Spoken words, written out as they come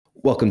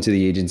Welcome to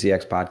the Agency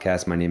X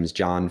podcast. My name is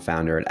John,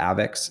 founder at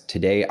Avex.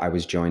 Today, I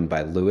was joined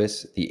by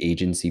Louis, the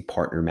agency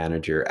partner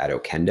manager at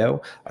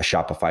Okendo, a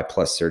Shopify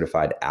Plus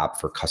certified app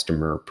for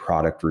customer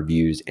product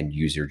reviews and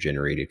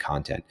user-generated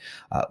content.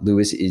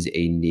 Louis is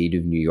a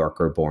native New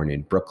Yorker born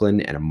in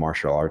Brooklyn and a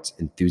martial arts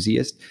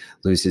enthusiast.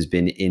 Louis has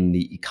been in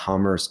the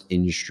e-commerce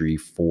industry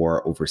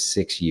for over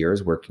 6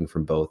 years, working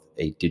from both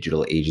a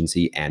digital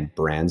agency and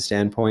brand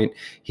standpoint.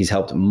 He's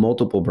helped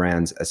multiple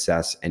brands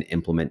assess and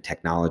implement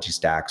technology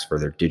stacks for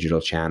their digital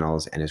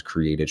channels and has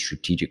created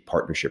strategic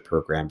partnership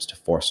programs to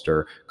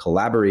foster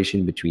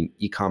collaboration between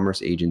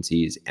e-commerce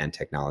agencies and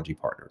technology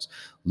partners.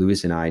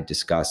 Louis and I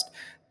discussed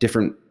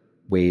different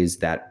ways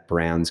that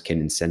brands can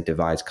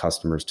incentivize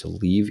customers to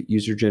leave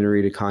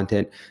user-generated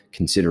content,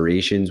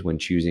 considerations when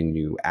choosing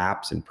new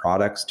apps and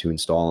products to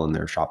install in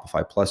their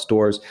Shopify Plus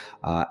stores,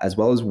 as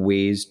well as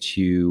ways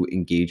to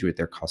engage with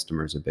their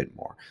customers a bit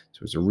more. So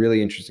it was a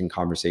really interesting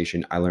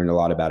conversation. I learned a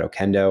lot about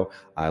Okendo.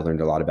 I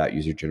learned a lot about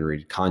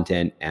user-generated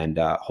content, and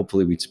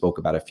hopefully we spoke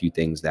about a few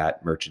things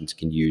that merchants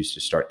can use to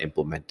start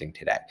implementing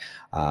today.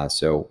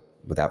 So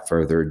without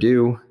further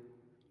ado,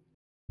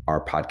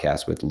 our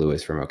podcast with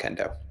Louis from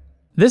Okendo.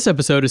 This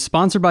episode is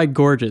sponsored by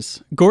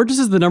Gorgias. Gorgias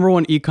is the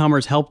 #1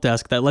 e-commerce help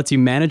desk that lets you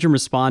manage and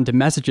respond to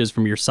messages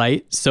from your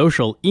site,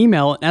 social,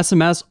 email, and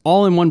SMS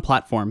all in one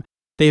platform.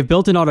 They have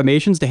built-in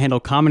automations to handle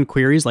common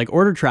queries like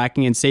order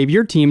tracking and save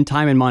your team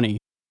time and money.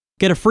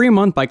 Get a free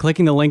month by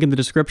clicking the link in the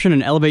description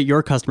and elevate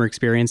your customer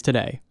experience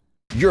today.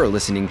 You're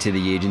listening to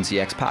the Agency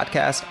X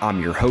podcast.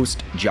 I'm your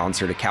host, John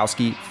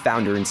Sertikowski,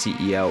 founder and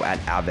CEO at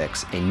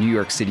Avex, a New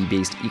York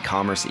City-based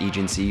e-commerce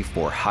agency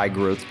for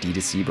high-growth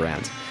D2C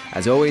brands.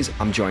 As always,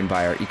 I'm joined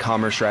by our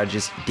e-commerce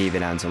strategist,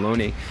 David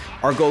Anzalone.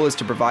 Our goal is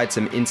to provide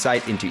some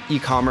insight into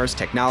e-commerce,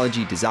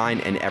 technology, design,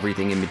 and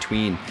everything in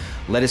between.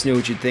 Let us know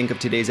what you think of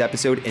today's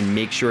episode and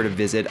make sure to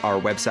visit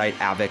our website,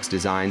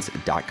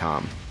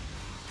 avexdesigns.com.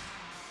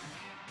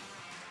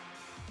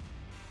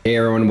 Hey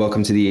everyone,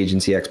 welcome to the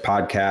Agency X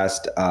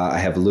podcast. I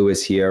have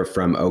Louis here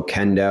from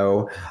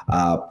Okendo,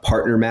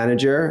 partner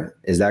manager.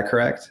 Is that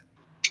correct?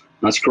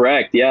 That's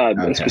correct. Yeah,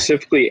 Okay.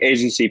 Specifically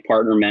agency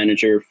partner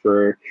manager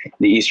for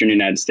the Eastern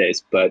United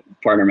States, but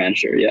partner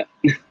manager, yeah.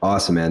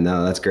 Awesome, man.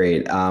 No, that's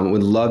great.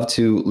 Would love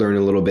to learn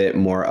a little bit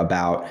more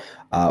about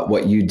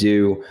what you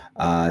do,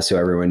 so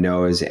everyone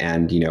knows,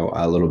 and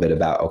a little bit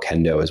about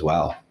Okendo as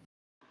well.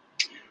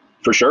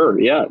 For sure,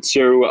 yeah.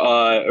 So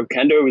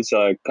Okendo is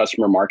a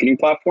customer marketing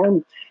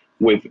platform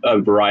with a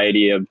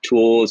variety of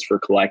tools for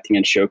collecting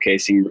and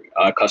showcasing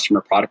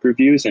customer product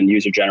reviews and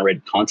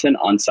user-generated content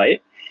on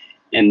site.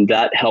 And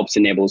that helps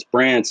enables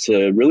brands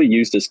to really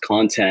use this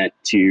content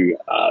to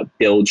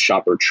build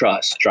shopper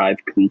trust, drive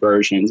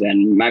conversions,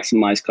 and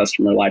maximize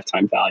customer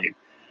lifetime value.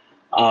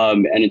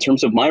 And in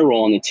terms of my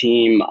role on the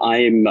team,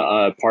 I'm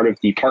part of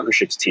the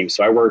partnerships team.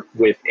 So I work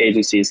with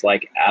agencies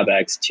like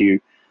Avex to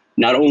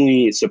not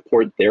only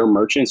support their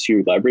merchants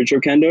who leverage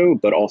Okendo,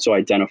 but also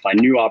identify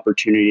new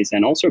opportunities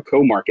and also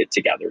co-market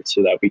together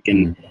so that we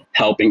can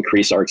help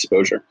increase our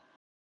exposure.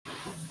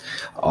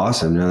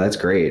 Awesome. No, that's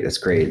great. That's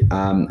great.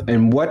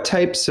 And what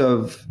types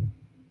of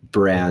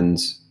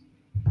brands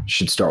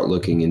should start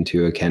looking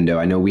into Okendo?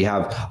 I know we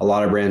have a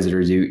lot of brands that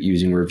are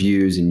using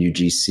reviews and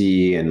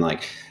UGC, and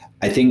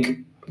I think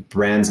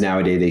brands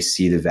nowadays, they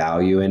see the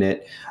value in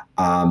it.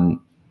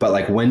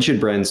 But when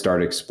should brands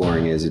start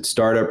exploring? Is it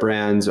startup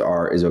brands,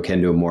 or is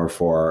Okendo more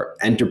for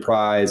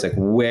enterprise?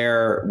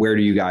 Where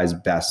do you guys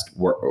best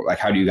work?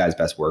 How do you guys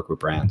best work with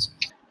brands?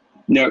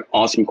 No,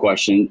 awesome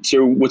question.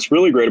 So what's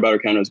really great about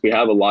Okendo is we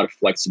have a lot of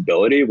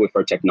flexibility with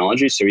our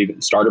technology. So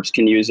even startups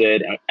can use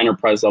it,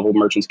 enterprise level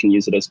merchants can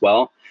use it as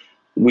well.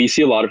 We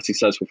see a lot of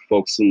success with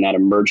folks in that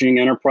emerging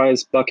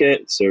enterprise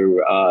bucket. So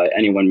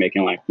anyone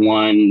making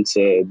 1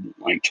 to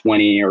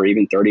 20 or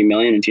even 30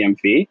 million in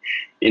GMV,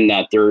 in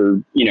that they're,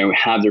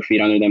 have their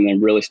feet under them, they're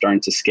really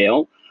starting to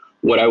scale.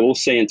 What I will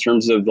say in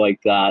terms of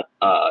that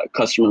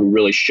customer who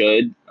really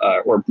should,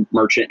 or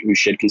merchant who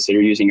should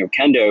consider using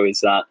Okendo,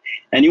 is that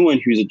anyone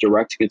who's a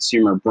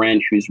direct-to-consumer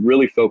brand who's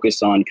really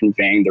focused on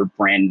conveying their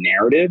brand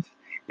narrative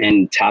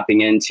and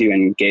tapping into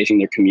and engaging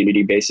their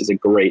community base is a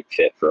great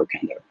fit for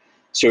Okendo.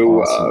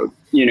 So,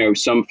 awesome.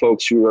 Some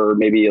folks who are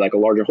maybe a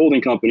larger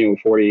holding company with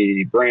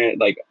 40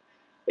 brand,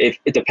 if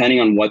depending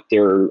on what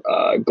their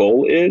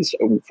goal is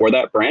for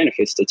that brand, if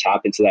it's to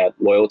tap into that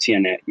loyalty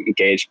and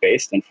engage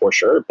base, then for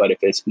sure. But if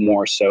it's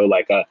more so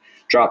a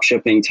drop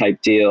shipping type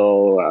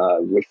deal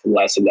with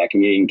less of that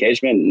community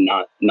engagement,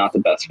 not the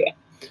best fit.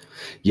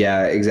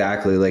 Yeah,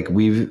 exactly.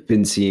 We've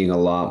been seeing a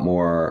lot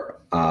more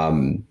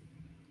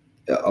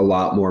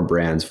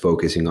brands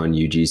focusing on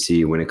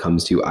UGC when it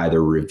comes to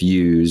either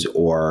reviews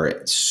or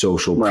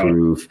social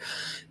proof,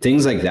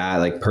 things like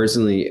that.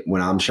 Personally,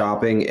 when I'm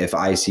shopping, if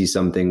I see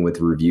something with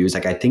reviews,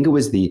 I think it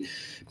was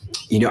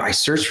I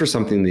searched for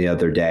something the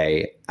other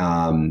day.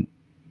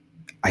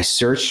 I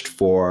searched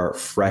for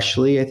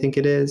Freshly, I think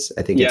it is.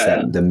 I think it's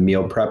the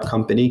meal prep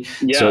company.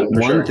 Yeah, so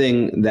one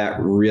thing that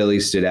really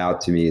stood out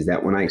to me is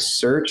that when I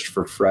searched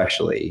for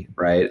Freshly,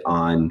 right,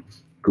 on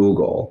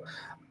Google,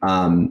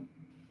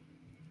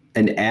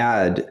 an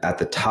ad at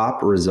the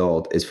top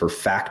result is for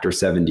Factor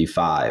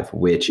 75,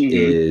 which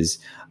is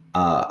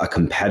a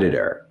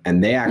competitor,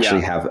 and they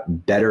actually have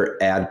better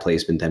ad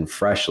placement than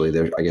Freshly.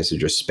 I guess they're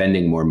just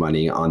spending more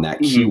money on that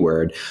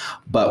keyword.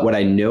 But what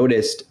I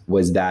noticed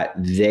was that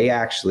they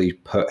actually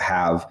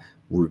have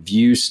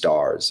review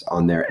stars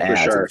on their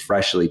ads, and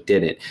Freshly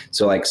didn't.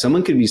 So like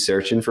someone could be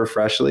searching for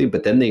Freshly,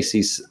 but then they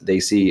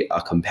see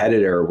a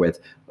competitor with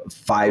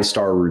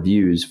 5-star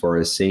reviews for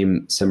a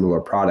similar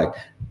product.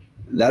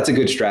 That's a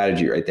good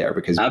strategy right there,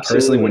 because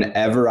personally,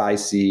 whenever I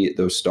see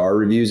those star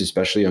reviews,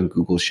 especially on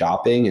Google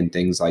Shopping and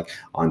things like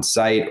on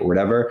site or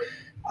whatever,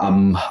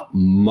 I'm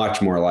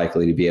much more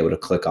likely to be able to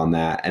click on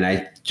that. And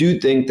I do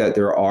think that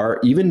there are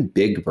even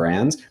big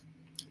brands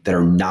that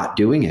are not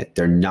doing it.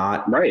 They're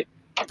not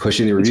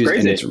pushing the reviews.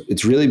 And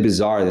it's really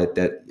bizarre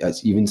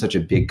that even such a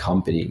big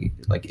company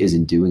like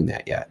isn't doing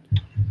that yet.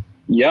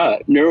 Yeah,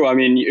 no, I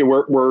mean,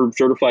 we're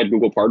certified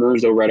Google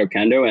partners over at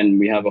Okendo, and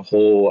we have a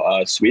whole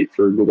suite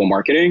for Google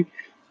marketing.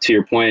 To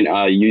your point,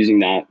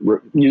 using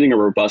a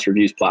robust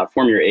reviews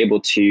platform, you're able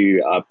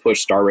to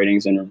push star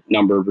ratings and a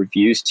number of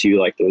reviews to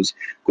like those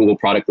Google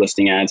product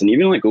listing ads, and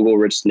even like Google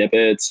rich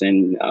snippets,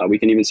 and we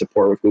can even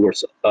support with Google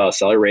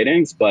seller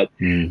ratings. But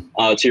to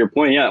your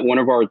point, one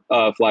of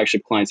our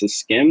flagship clients is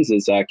Skims,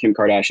 is Kim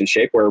Kardashian's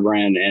shapewear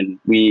brand, and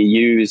we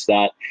use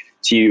that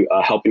to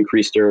help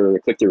increase their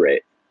click-through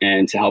rate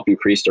and to help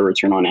increase their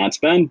return on ad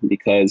spend,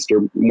 because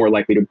they're more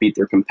likely to beat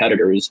their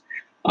competitors.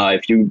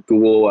 If you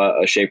Google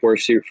a shapewear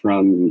suit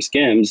from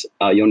Skims,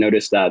 you'll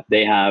notice that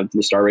they have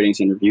the star ratings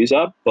and reviews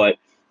up, but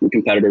your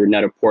competitor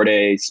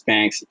Net-a-Porter,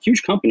 Spanx,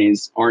 huge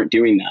companies aren't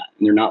doing that,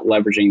 and they're not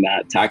leveraging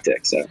that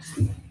tactic. So,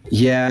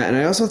 yeah, and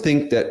I also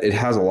think that it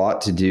has a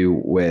lot to do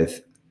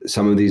with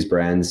some of these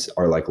brands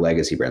are like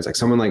legacy brands, like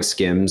someone like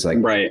Skims, like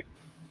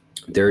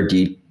they're a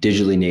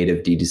digitally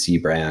native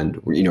D2C brand,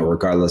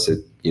 regardless of,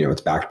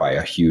 it's backed by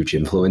a huge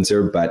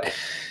influencer, but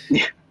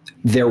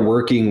they're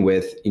working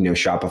with,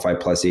 Shopify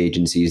Plus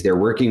agencies. They're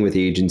working with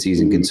agencies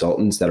and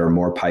consultants that are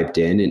more piped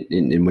in.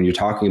 And when you're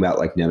talking about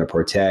like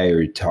Net-a-Porter,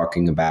 or you're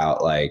talking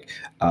about like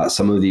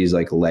some of these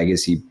like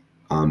legacy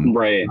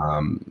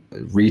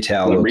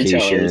retail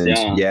locations,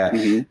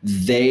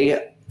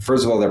 they,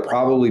 first of all, they're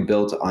probably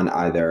built on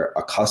either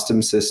a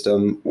custom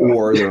system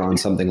or they're on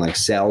something like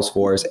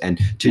Salesforce. And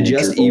to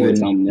just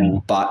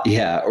even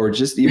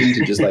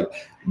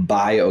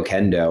buy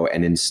Okendo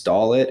and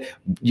install it,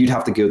 you'd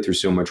have to go through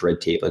so much red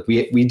tape. Like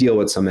we deal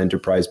with some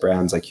enterprise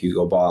brands like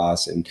Hugo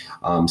Boss and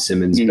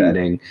Simmons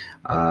Bedding.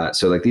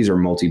 So like these are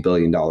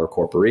multi-billion-dollar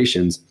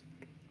corporations.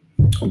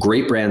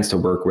 Great brands to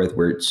work with.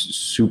 We're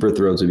super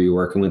thrilled to be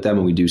working with them,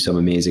 and we do some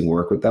amazing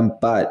work with them.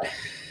 But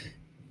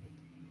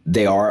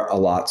they are a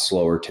lot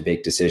slower to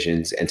make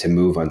decisions and to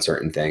move on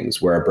certain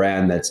things, where a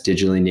brand that's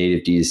digitally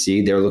native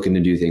D2C, they're looking to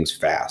do things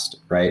fast,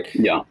 right?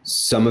 Yeah.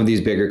 Some of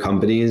these bigger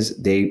companies,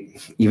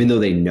 even though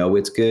they know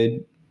it's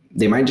good,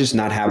 they might just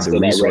not have the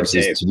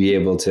resources to be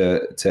able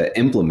to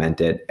implement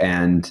it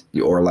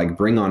or like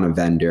bring on a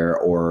vendor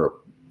or,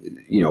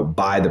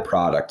 buy the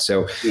product.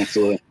 So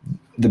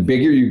the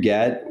bigger you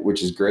get,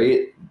 which is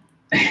great,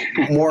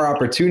 more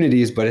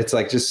opportunities, but it's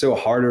like just so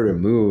harder to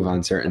move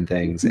on certain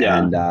things.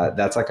 And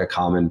that's like a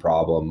common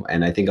problem.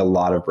 And I think a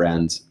lot of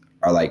brands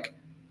are like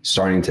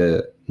starting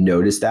to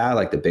notice that,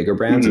 like the bigger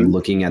brands, and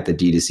looking at the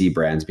D2C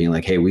brands being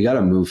like, hey, we got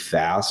to move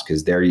fast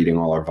because they're eating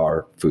all of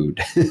our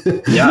food.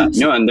 And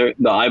the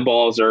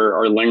eyeballs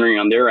are lingering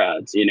on their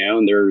ads,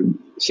 and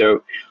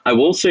so I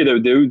will say though,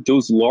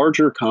 those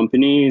larger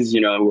companies,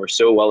 who are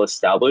so well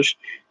established,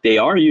 they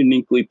are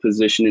uniquely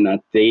positioned in that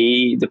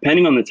they,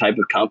 depending on the type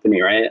of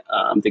company, right?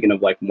 I'm thinking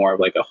of like more of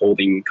like a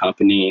holding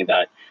company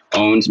that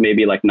owns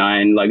maybe like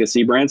 9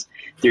 legacy brands.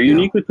 They're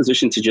uniquely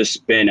positioned to just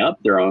spin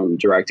up their own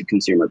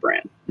direct-to-consumer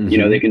brand.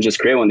 They can just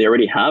create one. They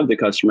already have the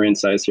customer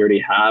insights. They already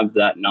have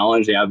that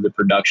knowledge. They have the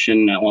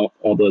production,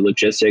 all the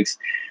logistics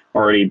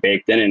already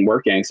baked in and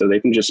working. So they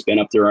can just spin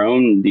up their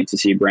own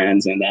D2C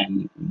brands and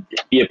then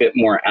be a bit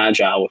more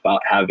agile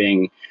without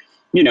having,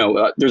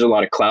 there's a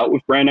lot of clout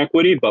with brand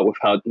equity, but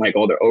without like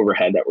all the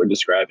overhead that we're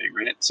describing,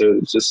 right? So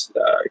it's just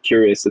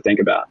curious to think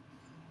about.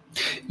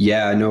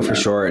 Yeah, no, for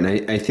sure. And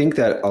I think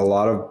that a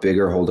lot of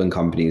bigger holding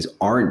companies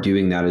aren't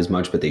doing that as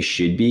much, but they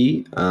should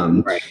be.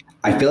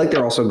 I feel like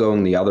they're also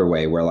going the other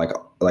way, where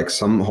like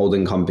some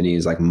holding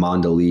companies like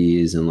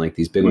Mondelez and like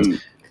these big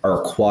ones are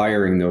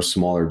acquiring those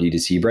smaller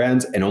D2C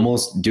brands and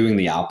almost doing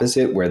the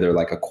opposite, where they're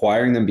like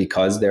acquiring them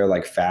because they're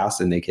like fast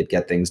and they could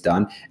get things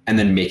done, and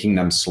then making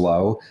them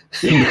slow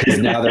because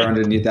now they're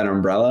underneath that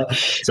umbrella.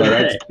 So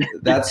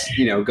that's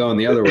going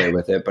the other way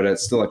with it, but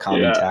it's still a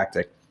common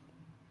tactic.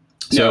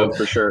 So no,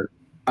 for sure.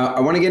 I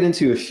want to get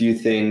into a few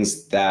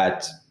things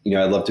that,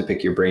 I'd love to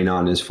pick your brain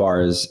on as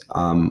far as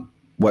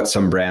what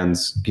some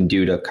brands can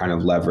do to kind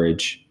of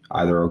leverage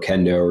either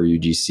Okendo or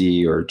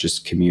UGC or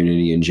just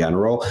community in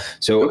general.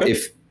 So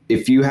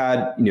if you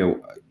had,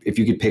 if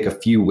you could pick a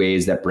few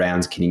ways that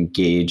brands can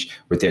engage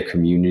with their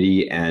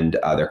community and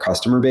their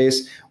customer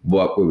base,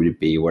 what would it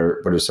be? What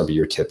are some of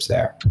your tips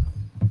there?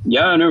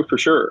 Yeah, no, for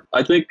sure.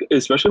 I think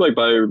especially like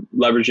by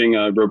leveraging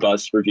a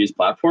robust reviews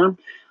platform,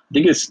 I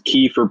think it's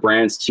key for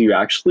brands to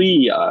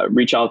actually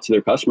reach out to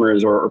their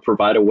customers, or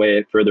provide a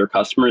way for their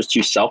customers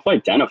to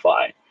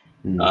self-identify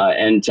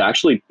and to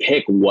actually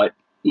pick what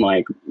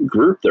like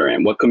group they're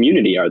in, what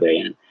community are they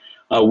in.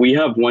 We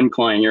have one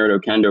client here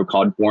at Okendo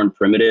called Born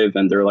Primitive,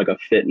 and they're like a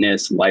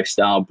fitness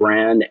lifestyle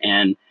brand.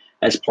 And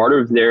as part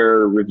of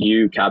their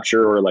review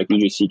capture or like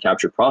UGC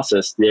capture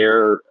process,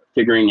 they're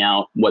figuring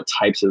out what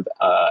types of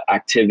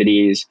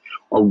activities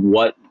or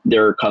what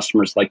their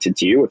customers like to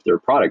do with their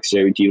products.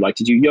 So do you like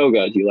to do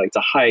yoga? Do you like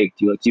to hike?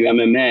 Do you like to do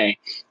MMA?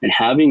 And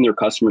having their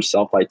customers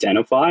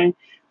self-identify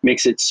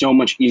makes it so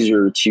much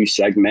easier to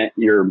segment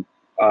your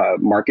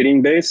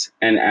marketing base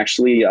and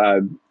actually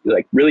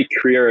like really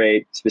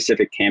create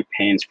specific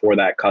campaigns for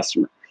that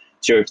customer.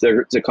 So if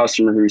there's a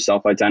customer who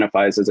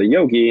self-identifies as a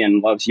yogi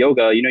and loves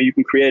yoga, you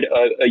can create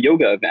a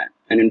yoga event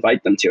and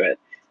invite them to it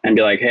and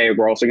be like, hey,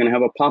 we're also going to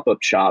have a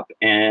pop-up shop,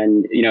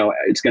 and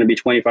it's going to be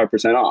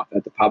 25% off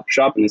at the pop-up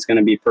shop, and it's going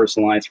to be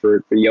personalized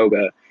for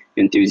yoga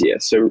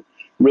enthusiasts. So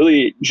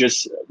really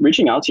just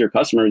reaching out to your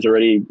customers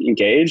already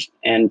engaged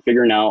and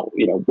figuring out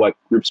what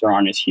groups they're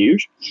on is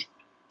huge.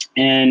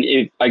 And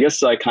I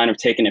guess kind of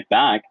taking it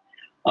back,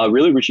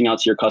 really reaching out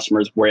to your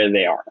customers where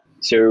they are.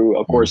 So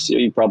of course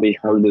you've probably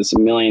heard this a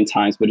million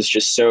times, but it's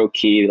just so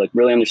key, like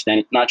really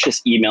understanding, not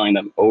just emailing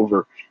them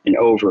over and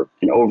over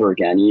and over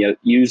again,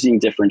 using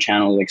different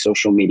channels like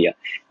social media,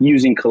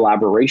 using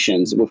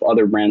collaborations with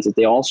other brands that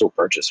they also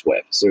purchase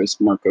with. So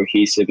it's more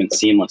cohesive and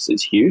seamless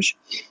is huge.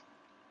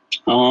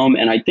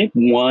 And I think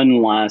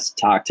one last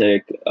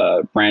tactic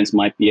brands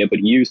might be able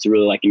to use to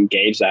really like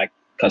engage that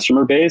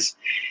customer base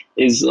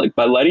is like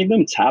by letting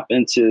them tap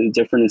into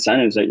different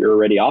incentives that you're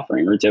already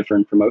offering or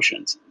different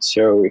promotions.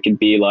 So it could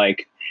be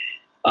like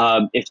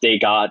if they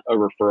got a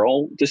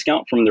referral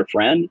discount from their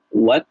friend,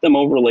 let them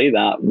overlay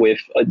that with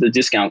the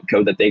discount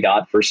code that they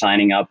got for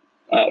signing up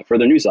for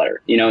their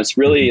newsletter. It's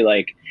really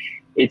like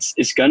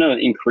it's going to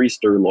increase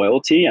their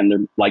loyalty and their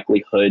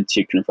likelihood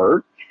to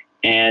convert.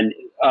 And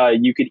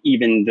you could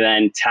even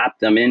then tap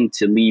them in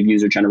to leave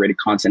user-generated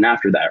content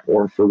after that,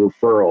 or for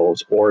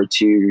referrals, or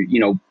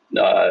to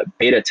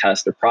beta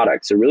test the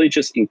product. So really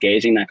just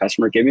engaging that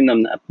customer, giving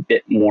them a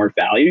bit more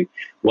value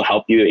will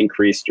help you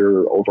increase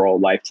your overall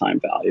lifetime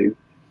value.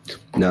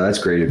 No, that's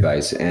great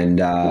advice. And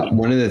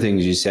one of the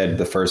things you said,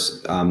 the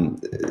first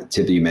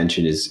tip that you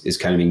mentioned is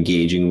kind of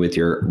engaging with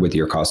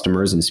your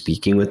customers and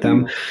speaking with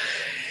them.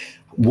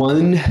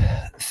 One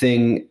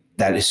thing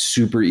that is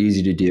super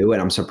easy to do,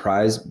 and I'm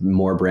surprised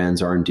more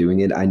brands aren't doing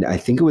it. I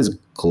think it was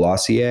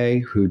Glossier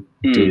who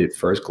did it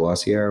first,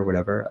 Glossier or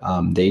whatever.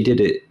 They did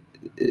it.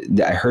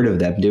 I heard of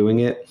them doing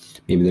it.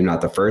 Maybe they're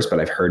not the first, but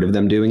I've heard of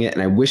them doing it.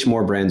 And I wish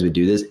more brands would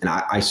do this. And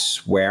I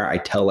swear I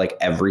tell like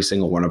every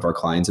single one of our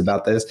clients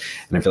about this,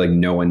 and I feel like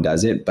no one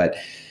does it, but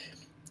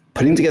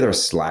putting together a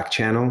Slack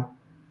channel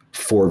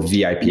for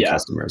VIP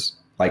customers,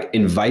 like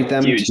invite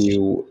them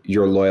to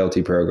your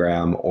loyalty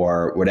program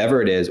or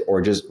whatever it is,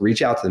 or just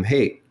reach out to them.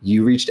 Hey,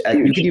 you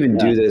could even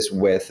do this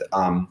with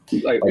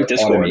like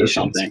Discord or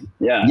something.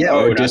 Yeah. Yeah.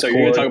 Oh, or Discord. I thought you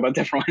were going to talk about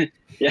different one.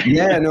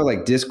 Yeah, no,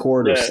 like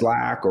Discord or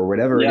Slack or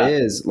whatever it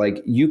is.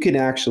 Like you can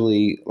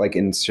actually, like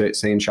in say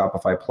in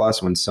Shopify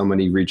Plus, when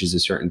somebody reaches a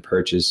certain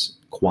purchase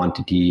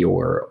quantity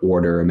or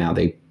order amount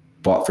they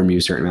bought from you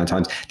a certain amount of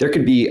times, there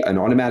could be an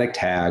automatic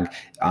tag.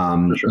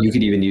 You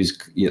could even use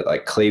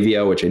like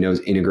Klaviyo, which I know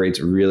integrates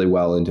really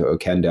well into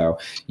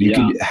Okendo. You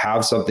could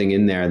have something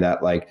in there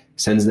that like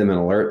sends them an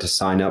alert to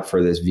sign up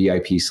for this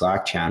VIP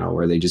Slack channel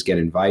where they just get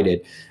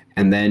invited.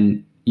 And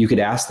then you could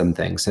ask them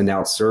things, send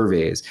out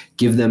surveys,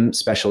 give them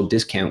special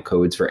discount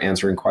codes for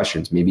answering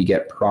questions, maybe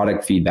get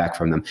product feedback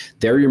from them.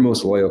 They're your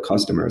most loyal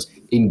customers.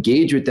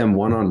 Engage with them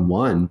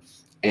one-on-one,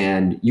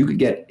 and you could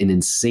get an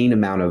insane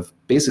amount of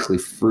basically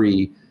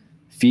free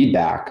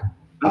feedback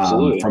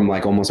from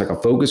like almost like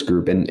a focus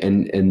group.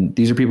 And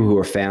these are people who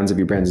are fans of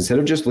your brands. Instead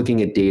of just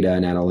looking at data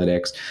and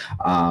analytics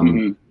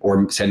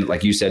or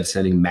like you said,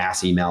 sending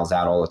mass emails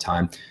out all the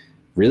time,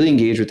 really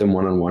engage with them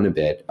one-on-one a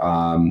bit.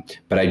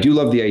 But I do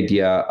love the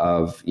idea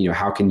of,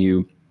 how can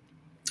you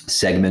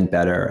segment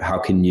better? How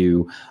can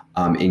you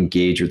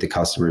engage with the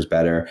customers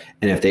better?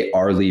 And if they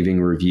are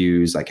leaving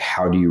reviews, like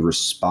how do you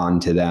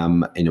respond to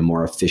them in a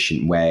more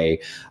efficient way?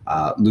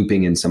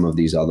 Looping in some of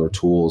these other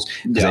tools.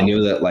 Because I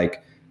know that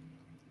like,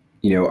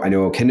 I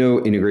know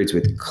Okendo integrates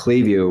with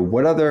Klaviyo.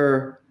 What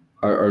other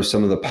are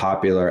some of the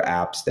popular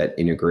apps that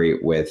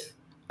integrate with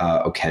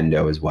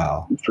Okendo as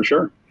well? For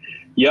sure.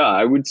 Yeah,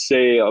 I would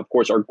say, of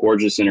course, our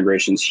Gorgias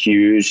integration is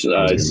huge.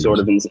 It's sort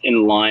of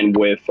in line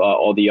with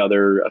all the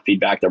other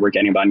feedback that we're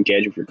getting about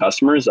engaging with your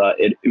customers.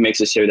 It makes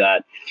it so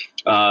that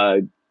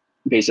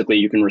basically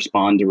you can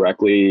respond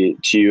directly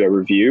to a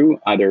review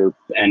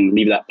and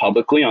leave that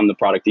publicly on the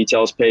product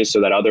details page so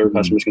that other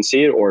customers can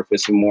see it. Or if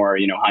it's a more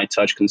high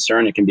touch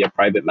concern, it can be a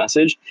private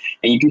message,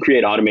 and you can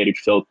create automated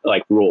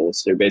like rules.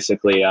 So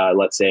basically,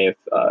 let's say if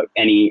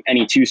any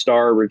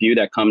 2-star review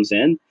that comes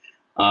in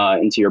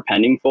into your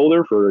pending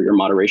folder for your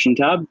moderation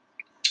tab,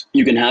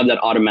 you can have that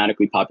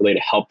automatically populate a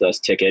help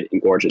desk ticket in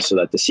Gorgias so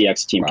that the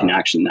CX team can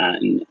action that.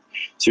 And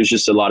so it's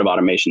just a lot of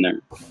automation there.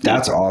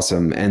 That's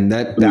awesome. And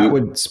that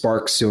would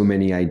spark so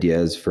many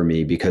ideas for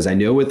me, because I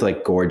know with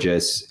like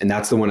Gorgias, and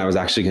that's the one I was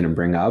actually going to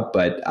bring up,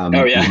 but I'm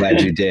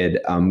glad you did.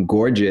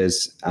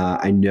 Gorgias,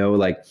 I know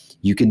like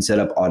you can set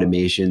up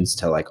automations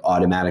to like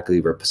automatically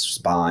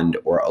respond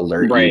or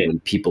alert you when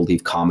people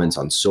leave comments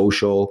on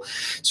social.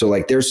 So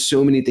like there's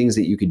so many things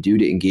that you could do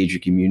to engage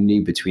your community,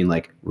 between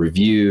like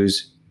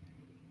reviews,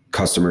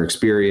 customer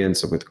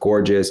experience with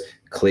Gorgias,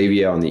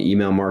 Klaviyo on the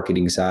email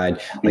marketing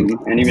side, like,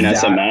 and even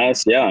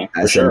SMS. Yeah,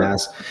 for SMS.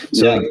 Sure.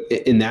 So like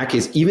in that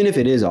case, even if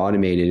it is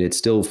automated, it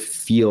still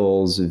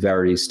feels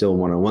still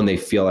one-on-one. They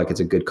feel like it's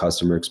a good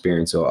customer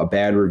experience. So a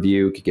bad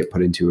review could get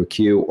put into a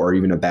queue, or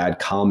even a bad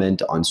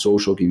comment on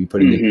social could be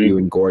put in the queue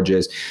in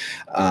Gorgias.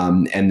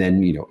 And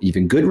then,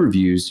 even good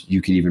reviews,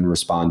 you could even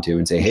respond to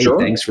and say, hey,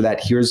 thanks for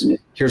that. Here's a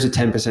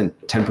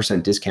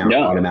 10% discount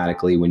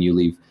automatically when you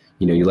leave,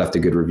 you left a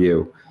good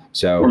review.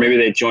 So, or maybe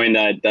they join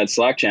that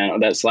Slack channel,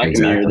 that Slack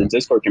community, or the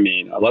Discord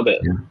community. I love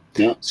it.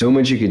 Yeah. So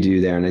much you could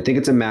do there. And I think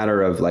it's a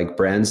matter of like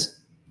brands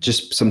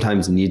just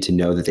sometimes need to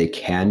know that they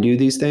can do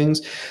these things,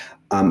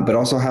 but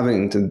also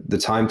having the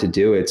time to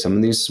do it. Some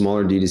of these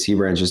smaller D2C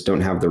brands just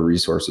don't have the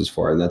resources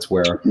for it. And that's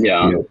where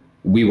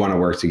we want to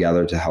work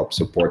together to help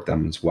support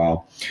them as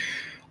well.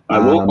 I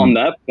will, on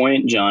that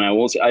point, John, I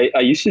will say,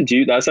 I used to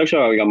do, that's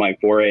actually how I got my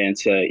foray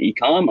into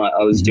e-com. I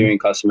was doing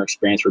customer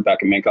experience for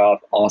Becca Minkoff,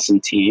 awesome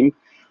team.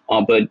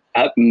 But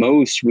at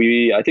most,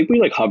 I think we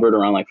like hovered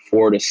around like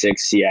 4 to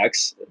 6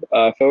 CX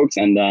folks,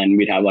 and then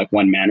we'd have like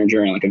one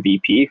manager and like a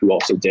VP who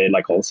also did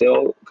like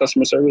wholesale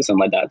customer service and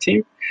led that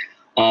team.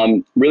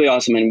 Really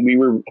awesome. And we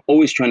were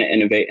always trying to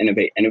innovate.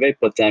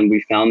 But then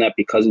we found that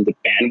because of the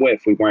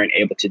bandwidth, we weren't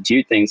able to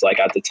do things like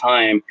at the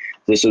time.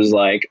 This was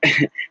like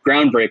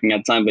groundbreaking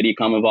at the time, but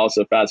e-com evolved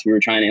so fast. We were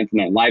trying to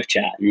implement live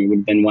chat. I mean,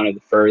 we've been one of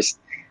the first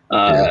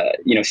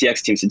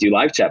CX teams to do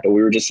live chat, but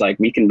we were just like,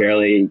 we can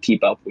barely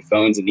keep up with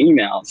phones and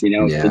emails,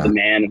 the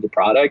demand of the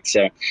product.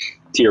 So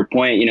to your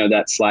point,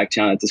 that Slack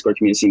channel, that Discord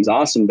community seems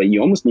awesome, but you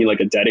almost need like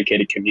a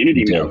dedicated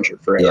community manager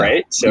for it,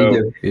 right?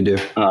 So you do.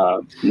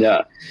 And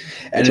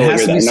it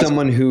has to be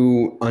someone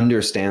who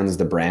understands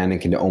the brand and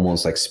can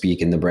almost like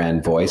speak in the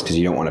brand voice, because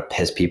you don't want to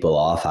piss people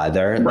off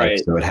either. Right.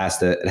 So it has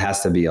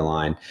to be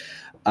aligned.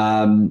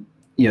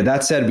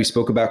 That said, we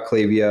spoke about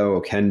Klaviyo,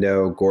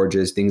 Okendo,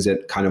 Gorgias, things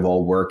that kind of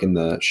all work in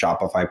the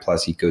Shopify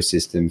Plus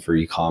ecosystem for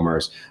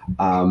e-commerce.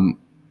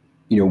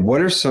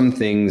 What are some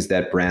things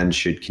that brands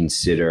should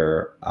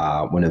consider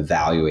when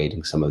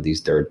evaluating some of these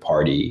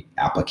third-party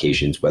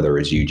applications, whether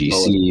it's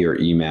UGC or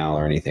email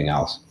or anything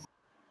else?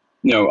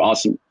 No,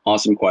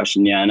 awesome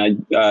question. Yeah, and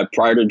I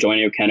prior to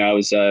joining Okendo, I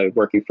was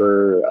working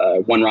for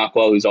One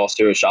Rockwell, who's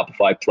also a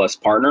Shopify Plus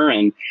partner,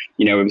 and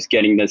I was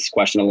getting this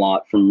question a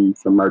lot from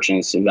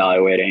merchants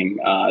evaluating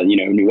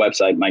new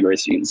website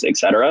migrations,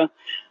 etc.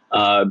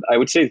 I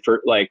would say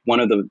for like one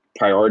of the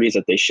priorities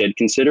that they should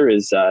consider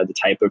is the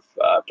type of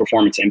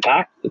performance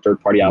impact the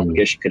third-party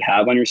application could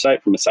have on your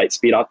site from a site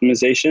speed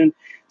optimization.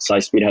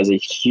 Site speed has a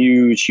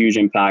huge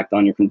impact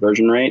on your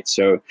conversion rate.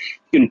 So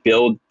you can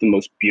build the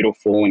most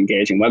beautiful,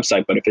 engaging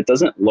website, but if it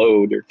doesn't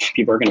load,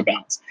 people are going to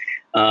bounce.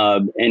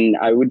 And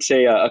I would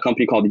say a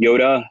company called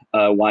Yotta,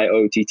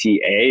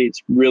 YOTTA,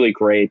 it's really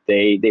great.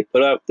 They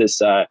put out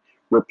this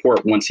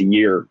report once a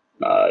year.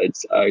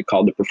 It's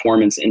called the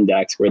Performance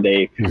Index, where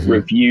they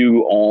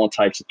review all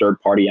types of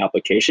third-party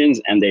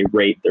applications and they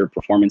rate their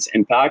performance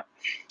impact,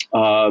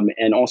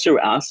 and also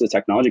ask the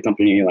technology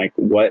company like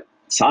what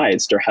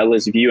size their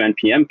headless view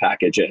NPM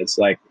package is.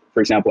 Like, for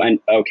example,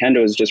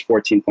 Okendo is just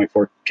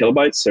 14.4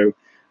 kilobytes, so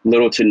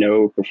little to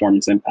no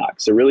performance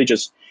impact. So really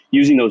just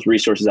using those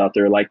resources out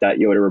there like that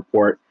Yotta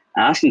report,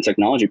 asking the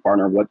technology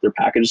partner what their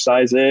package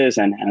size is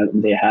and have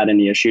they had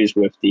any issues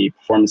with the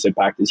performance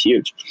impact is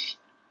huge.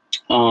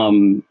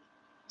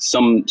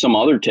 Some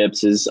other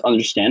tips is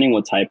understanding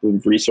what type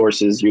of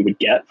resources you would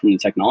get from the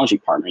technology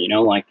partner.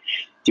 Like,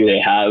 do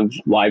they have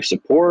live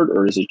support,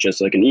 or is it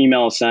just like an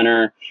email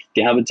center?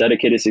 Do they have a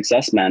dedicated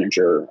success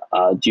manager?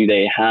 Do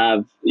they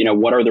have,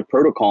 what are the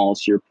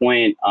protocols, to your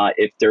point,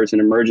 if there's an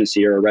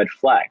emergency or a red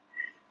flag?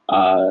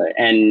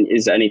 And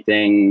is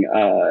anything,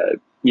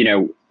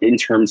 in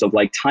terms of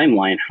like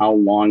timeline, how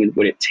long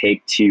would it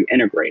take to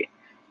integrate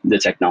the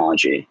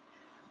technology?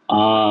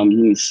 Let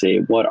me see,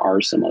 what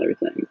are some other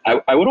things?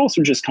 I would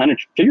also just kind of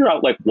figure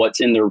out like what's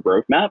in their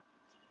roadmap.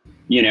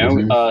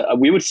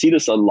 We would see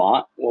this a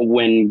lot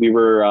when we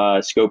were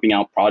scoping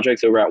out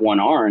projects over at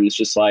 1R, and it's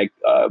just like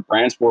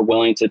brands were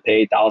willing to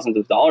pay thousands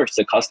of dollars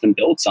to custom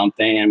build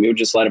something, and we would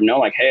just let them know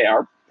like, hey,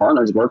 our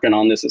partner's working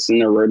on this. It's in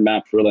their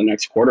roadmap for the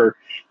next quarter.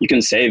 You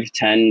can save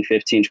 10,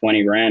 15,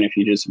 20 grand if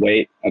you just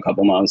wait a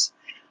couple months.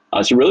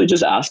 So really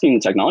just asking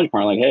the technology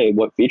partner, like, hey,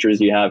 what features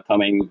do you have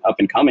coming up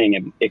and coming?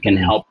 And it can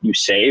help you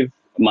save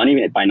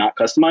money by not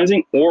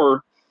customizing,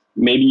 or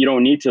maybe you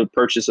don't need to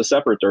purchase a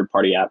separate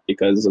third-party app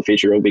because the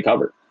feature will be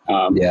covered.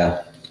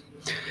 No,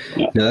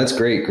 that's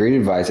great. Great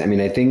advice. I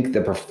mean, I think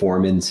the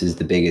performance is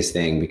the biggest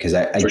thing, because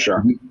for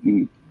sure.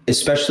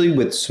 especially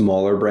with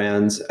smaller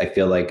brands, I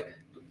feel like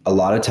a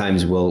lot of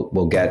times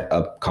we'll get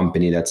a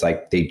company that's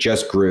like, they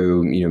just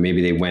grew,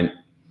 maybe they went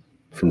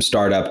from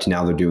startup to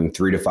now they're doing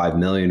 3 to 5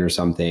 million or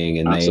something.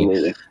 And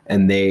Absolutely.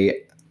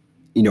 they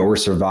we're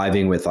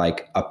surviving with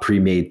like a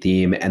pre-made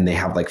theme and they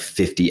have like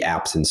 50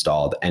 apps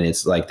installed. And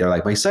it's like, they're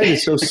like, my site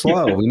is so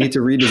slow. We need to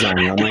redesign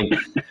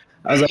it.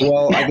 I was like,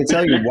 well, I can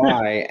tell you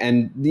why.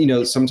 And,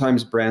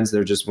 sometimes brands,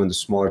 they're just, when the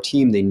smaller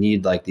team, they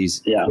need like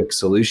these quick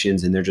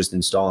solutions and they're just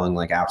installing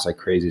like apps like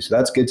crazy. So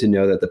that's good to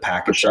know that the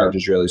package size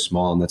is really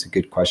small. And that's a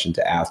good question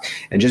to ask.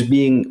 And just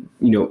being,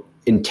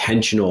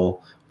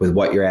 intentional with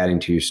what you're adding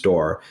to your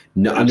store,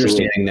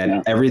 understanding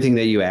that everything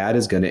that you add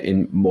is going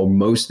to,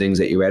 most things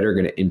that you add are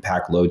going to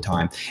impact load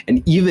time.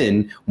 And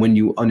even when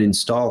you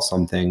uninstall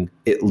something,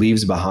 it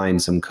leaves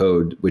behind some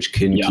code, which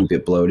can keep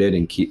it bloated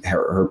and keep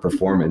her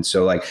performance.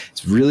 So like,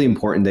 it's really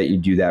important that you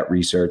do that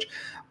research.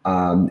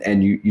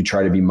 And you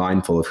try to be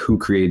mindful of who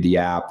created the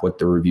app, what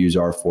the reviews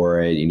are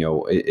for it,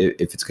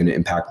 if it's going to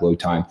impact load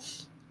time.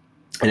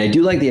 And I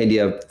do like the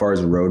idea as far as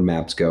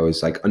roadmaps go,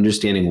 is like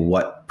understanding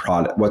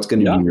what's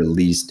going to be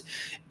released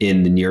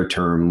in the near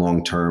term,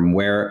 long term,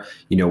 where,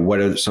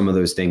 what are some of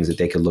those things that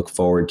they could look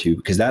forward to,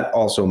 because that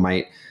also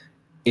might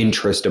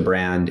interest a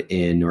brand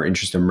in, or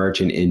interest a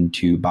merchant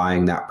into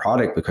buying that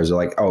product, because they're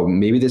like, oh,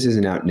 maybe this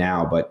isn't out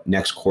now, but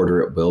next quarter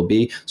it will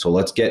be. So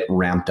let's get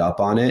ramped up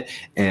on it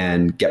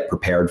and get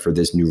prepared for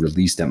this new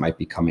release that might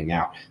be coming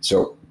out.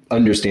 So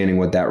understanding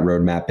what that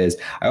roadmap is.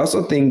 I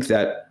also think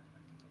that,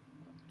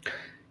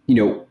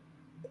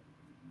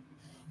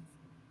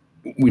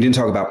 we didn't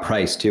talk about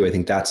price too. I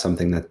think that's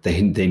something that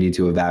they need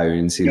to evaluate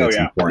and see that's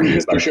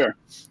important. For sure.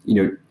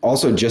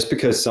 Also, just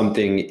because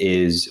something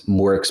is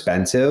more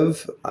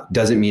expensive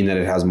doesn't mean that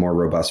it has more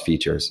robust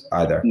features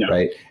either,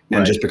 right?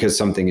 And just because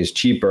something is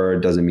cheaper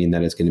doesn't mean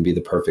that it's going to be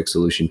the perfect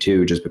solution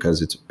too, just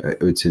because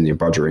it's in your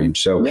budget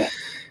range. So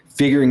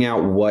figuring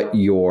out what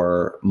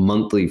your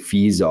monthly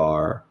fees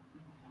are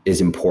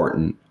is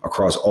important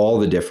across all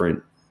the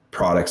different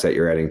products that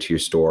you're adding to your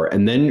store,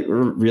 and then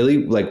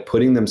really like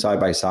putting them side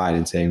by side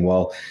and saying,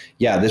 well,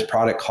 yeah, this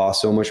product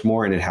costs so much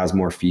more and it has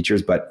more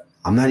features, but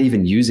I'm not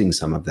even using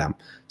some of them.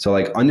 So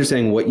like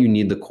understanding what you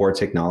need the core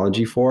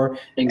technology for,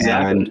 and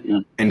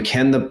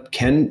can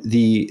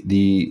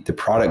the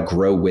product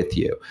grow with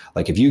you?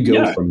 Like if you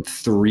go from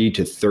 3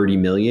 to 30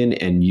 million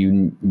and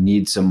you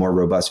need some more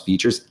robust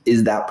features,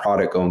 is that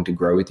product going to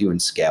grow with you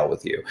and scale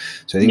with you?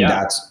 So I think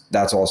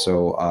that's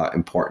also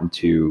important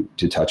to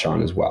touch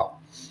on as well.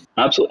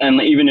 Absolutely. And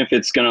even if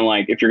it's going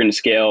to if you're going to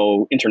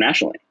scale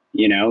internationally,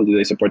 do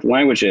they support the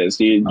languages?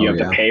 Do you have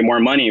to pay more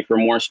money for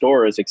more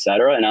stores, et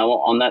cetera? And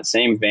on that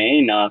same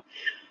vein,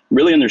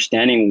 really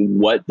understanding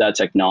what that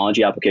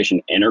technology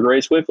application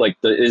integrates with,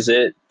 does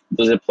it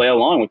play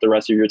along with the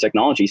rest of your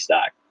technology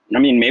stack? I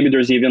mean, maybe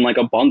there's even like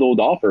a bundled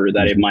offer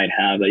that it might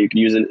have that you could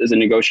use as a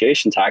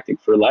negotiation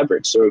tactic for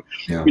leverage. So,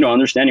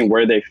 understanding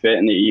where they fit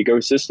in the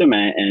ecosystem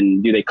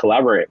and do they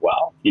collaborate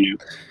well,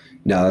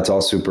 No, that's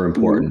all super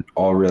important,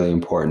 all really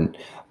important.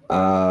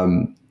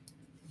 Now,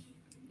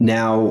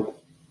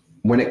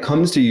 when it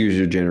comes to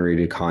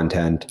user-generated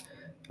content,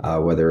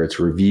 whether it's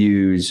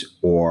reviews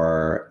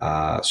or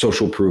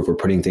social proof or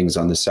putting things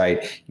on the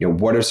site,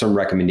 what are some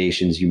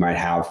recommendations you might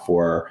have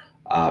for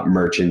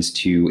merchants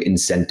to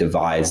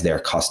incentivize their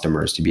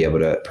customers to be able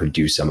to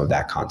produce some of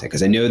that content?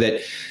 Because I know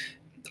that,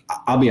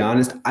 I'll be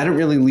honest, I don't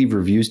really leave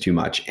reviews too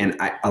much. And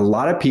a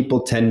lot of people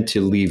tend to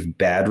leave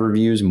bad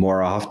reviews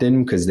more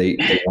often because they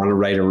want to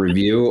write a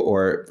review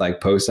or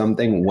like post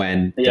something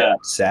when they're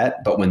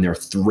upset, but when they're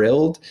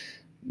thrilled,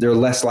 they're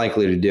less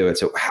likely to do it.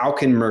 So how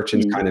can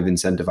merchants kind of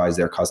incentivize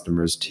their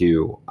customers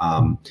to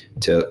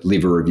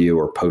leave a review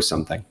or post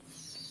something?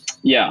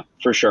 Yeah,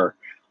 for sure.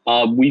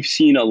 We've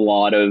seen a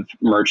lot of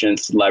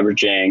merchants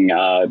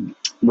leveraging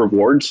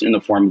rewards in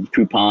the form of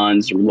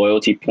coupons or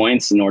loyalty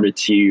points in order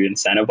to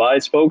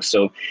incentivize folks.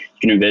 So you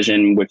can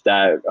envision with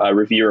that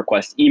review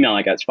request email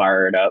that gets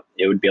fired up,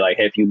 it would be like,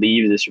 hey, if you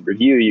leave this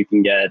review, you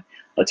can get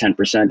a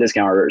 10%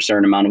 discount or a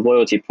certain amount of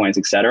loyalty points,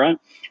 et cetera.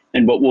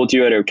 And what we'll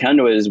do at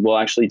Okendo is we'll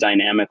actually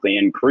dynamically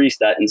increase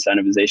that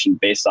incentivization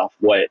based off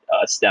what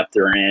step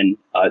they're in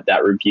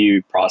that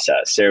review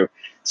process. So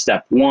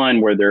step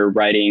 1, where they're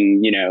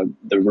writing,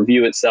 the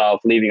review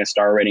itself, leaving a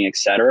star rating, et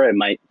cetera, it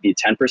might be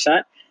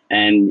 10%.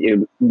 And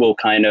it will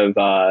kind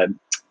of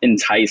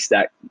entice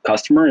that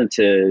customer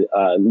to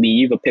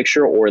leave a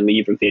picture or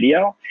leave a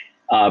video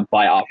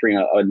by offering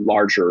a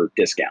larger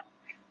discount.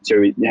 So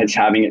it's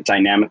having it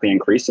dynamically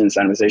increase the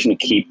incentivization to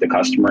keep the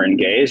customer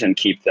engaged and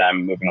keep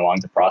them moving along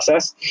the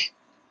process.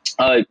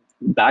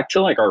 Back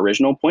to our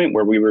original point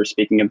where we were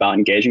speaking about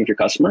engaging with your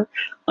customer,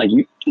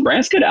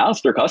 brands could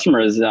ask their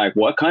customers,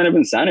 what kind of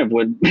incentive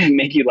would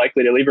make you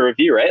likely to leave a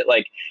review, right?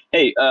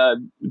 Hey,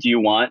 do you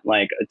want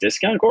a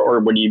discount or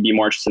would you be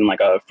more interested in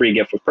a free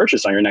gift with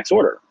purchase on your next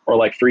order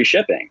or free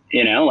shipping?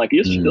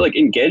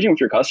 Engaging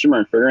with your customer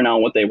and figuring out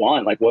what they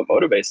want, what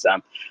motivates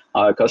them.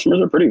 Customers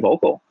are pretty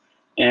vocal.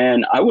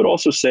 And I would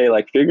also say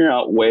figuring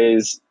out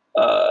ways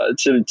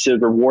to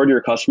reward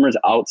your customers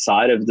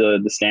outside of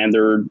the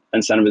standard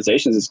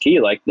incentivizations is key.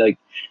 Like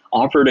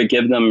offer to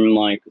give them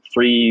like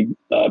free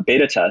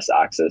beta test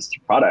access to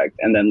product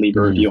and then leave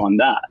a review on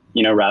that,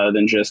 rather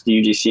than just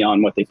the UGC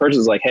on what they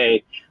purchased. Like,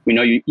 hey, we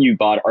know you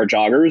bought our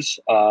joggers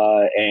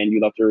and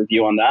you left a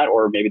review on that,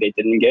 or maybe they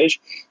didn't engage.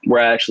 We're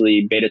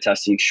actually beta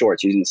testing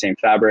shorts using the same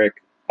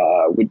fabric.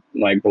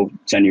 We'll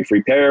send you a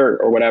free pair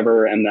or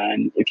whatever. And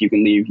then if you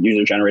can leave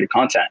user generated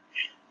content,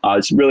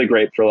 it's really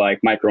great for like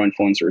micro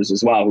influencers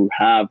as well, who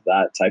have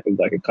that type of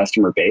like a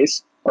customer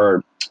base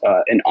or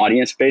an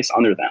audience base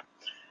under them.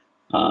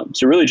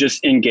 So really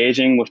just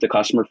engaging with the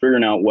customer,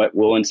 figuring out what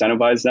will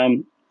incentivize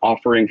them,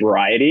 offering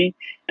variety,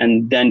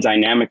 and then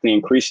dynamically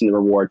increasing the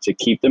reward to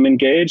keep them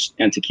engaged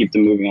and to keep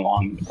them moving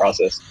along the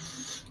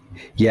process.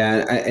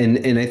 Yeah,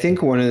 and I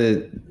think one of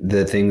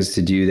the things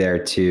to do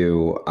there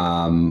too,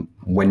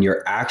 when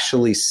you're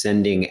actually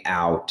sending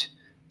out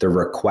the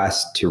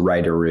request to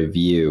write a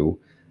review,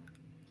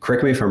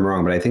 correct me if I'm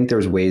wrong, but I think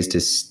there's ways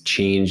to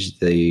change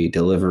the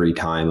delivery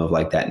time of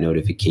like that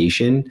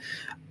notification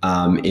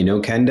in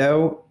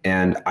Okendo.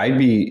 And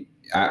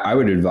I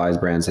would advise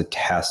brands to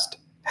test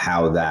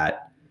how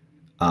that,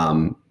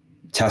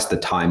 test the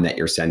time that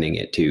you're sending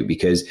it to,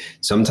 because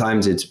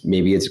sometimes it's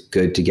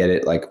good to get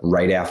it like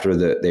right after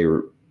they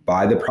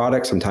buy the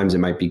product. Sometimes it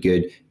might be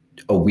good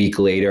a week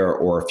later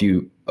or a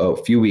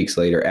few weeks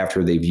later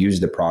after they've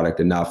used the product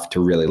enough to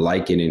really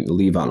like it and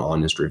leave an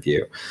honest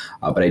review.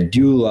 But I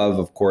do love,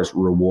 of course,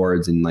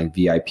 rewards and like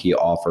VIP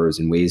offers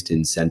and ways to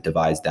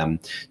incentivize them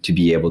to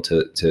be able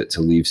to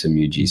leave some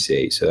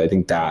UGC. So I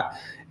think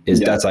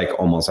that's like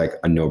almost like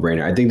a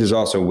no-brainer. I think there's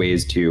also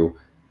ways to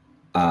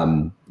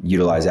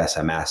utilize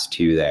SMS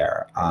too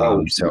there.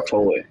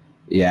 Totally.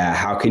 Yeah.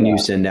 How can you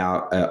send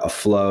out a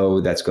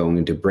flow that's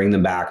going to bring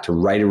them back to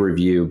write a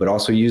review, but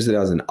also use it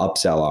as an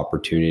upsell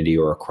opportunity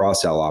or a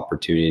cross-sell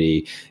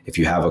opportunity? If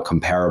you have a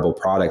comparable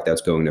product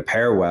that's going to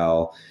pair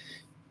well,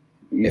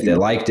 if they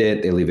liked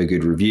it, they leave a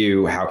good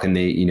review, how can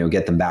they,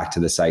 get them back to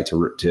the site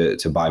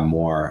to buy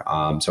more?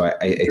 So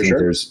I think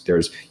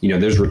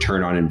there's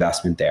return on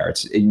investment there.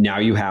 Now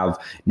you have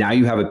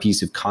a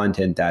piece of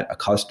content that a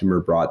customer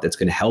brought that's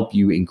going to help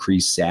you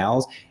increase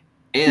sales.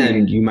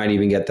 And you might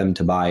even get them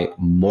to buy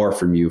more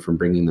from you from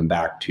bringing them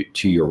back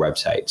to your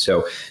website.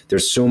 So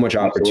there's so much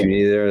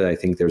opportunity there that I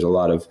think there's a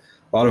lot of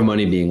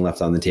money being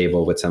left on the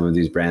table with some of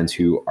these brands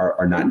who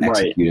are not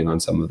executing on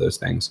some of those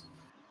things.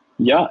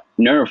 Yeah,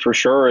 no, for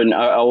sure. And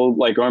I'll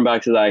like going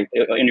back to that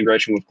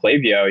integration with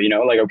Klaviyo,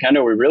 like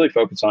Okendo, we really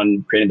focus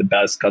on creating the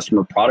best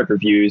customer product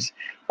reviews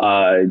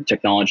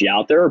technology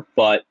out there.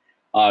 But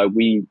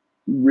we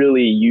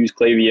really use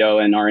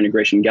Klaviyo and our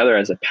integration together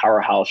as a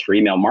powerhouse for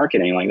email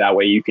marketing. Like that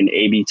way you can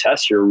A/B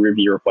test your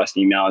review request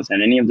emails,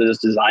 and any of those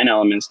design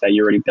elements that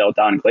you already built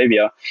out in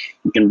Klaviyo,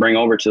 you can bring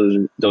over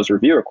to those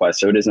review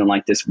requests. So it isn't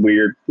like this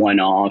weird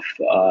one-off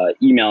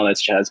email that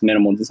has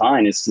minimal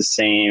design. It's the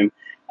same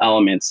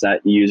elements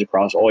that you use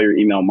across all your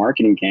email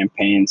marketing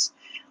campaigns.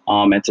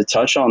 And to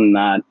touch on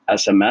that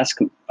SMS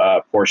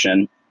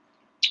portion,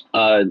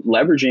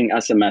 leveraging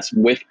SMS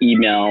with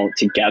email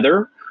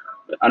together.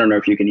 I don't know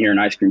if you can hear an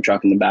ice cream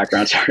truck in the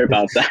background. Sorry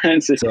about that.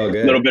 It's all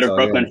good. A little bit of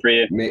Brooklyn for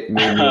you. Maybe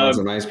want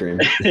some ice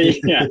cream.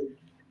 Yeah.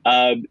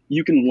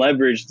 You can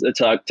leverage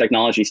the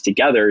technologies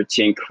together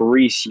to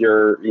increase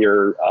your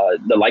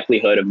the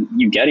likelihood of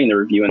you getting the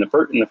review in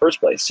the first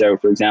place. So,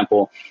 for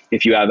example,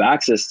 if you have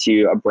access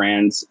to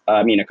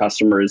a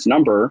customer's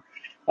number,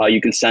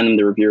 you can send them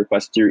the review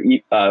request through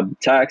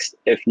text.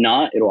 If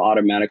not, it'll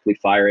automatically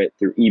fire it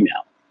through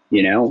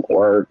email,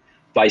 or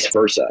vice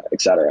versa, et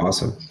cetera.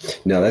 Awesome.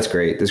 No, that's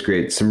great. That's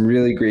great. Some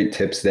really great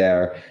tips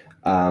there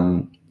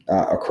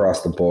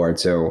across the board.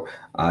 So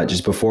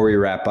just before we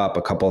wrap up,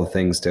 a couple of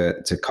things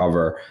to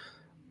cover.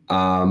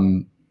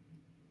 Some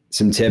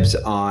tips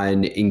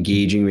on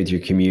engaging with your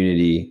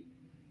community,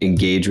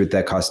 engage with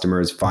the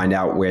customers, find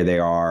out where they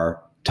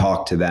are,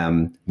 talk to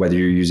them, whether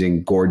you're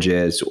using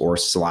Gorgias or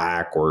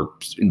Slack or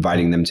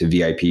inviting them to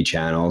VIP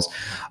channels.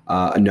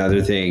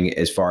 Another thing,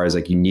 as far as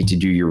like you need to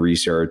do your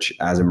research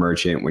as a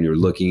merchant when you're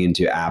looking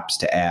into apps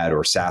to add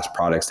or SaaS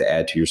products to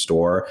add to your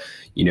store,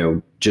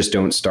 just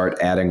don't start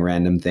adding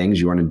random things.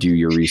 You want to do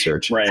your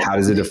research. Right. How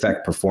does it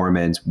affect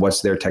performance?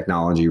 What's their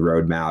technology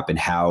roadmap, and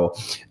how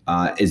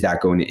is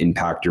that going to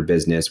impact your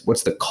business?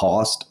 What's the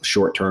cost,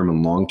 short-term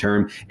and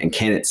long-term? And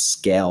can it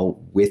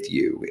scale with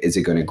you? Is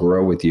it going to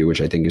grow with you?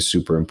 Which I think is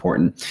super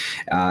important.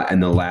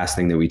 And the last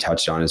thing that we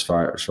touched on as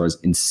far as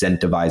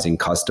incentivizing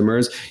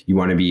customers, you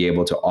want to be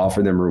able to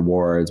offer them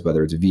rewards,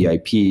 whether it's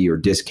VIP or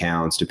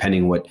discounts,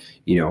 depending what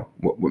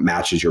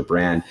matches your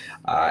brand.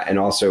 And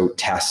also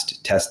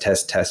test,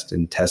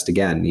 and test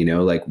again.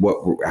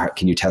 How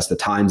can you test the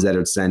times that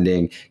it's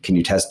sending? Can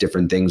you test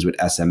different things with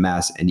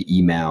SMS and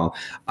email,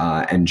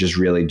 and just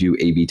really do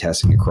A/B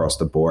testing across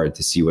the board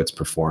to see what's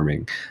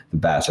performing the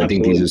best? Absolutely.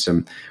 I think these are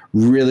some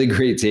really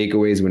great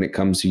takeaways when it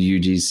comes to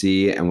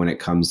UGC and when it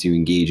comes to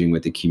engaging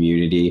with the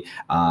community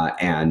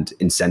and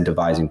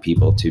incentivizing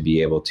people to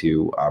be able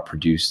to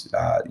produce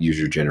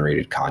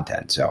user-generated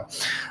content. So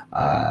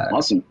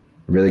awesome.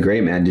 Really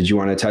great, man. Did you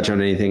want to touch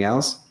on anything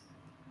else?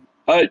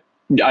 I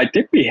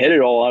think we hit it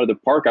all out of the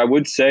park. I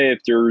would say if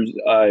there's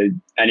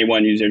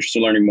anyone who's interested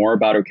in learning more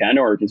about Okendo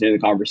or continue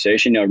the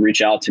conversation,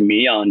 reach out to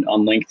me on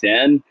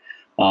LinkedIn.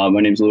 My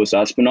name is Louis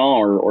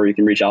Espinal, or you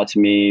can reach out to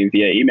me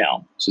via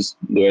email. It's just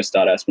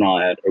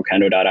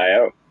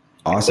louis.espinal@okendo.io.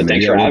 Awesome. But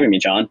thanks for having me,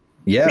 John.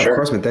 Yeah, of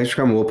course, man. Thanks for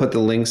coming. We'll put the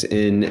links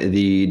in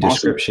the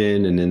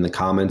description and in the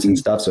comments and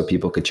stuff so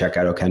people could check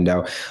out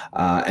Okendo.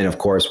 And of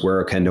course,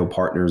 we're Okendo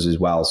partners as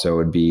well. So it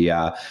would be,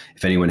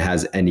 if anyone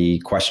has any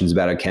questions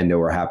about Okendo,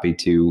 we're happy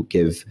to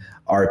give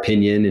our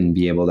opinion and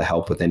be able to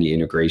help with any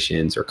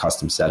integrations or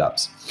custom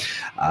setups.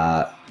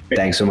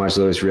 Thanks so much,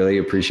 Louis. Really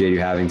appreciate you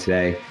having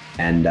today.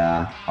 And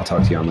I'll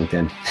talk to you on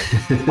LinkedIn.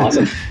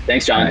 Awesome.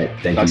 Thanks, John. All right,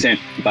 thank you. Talk soon.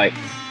 Bye.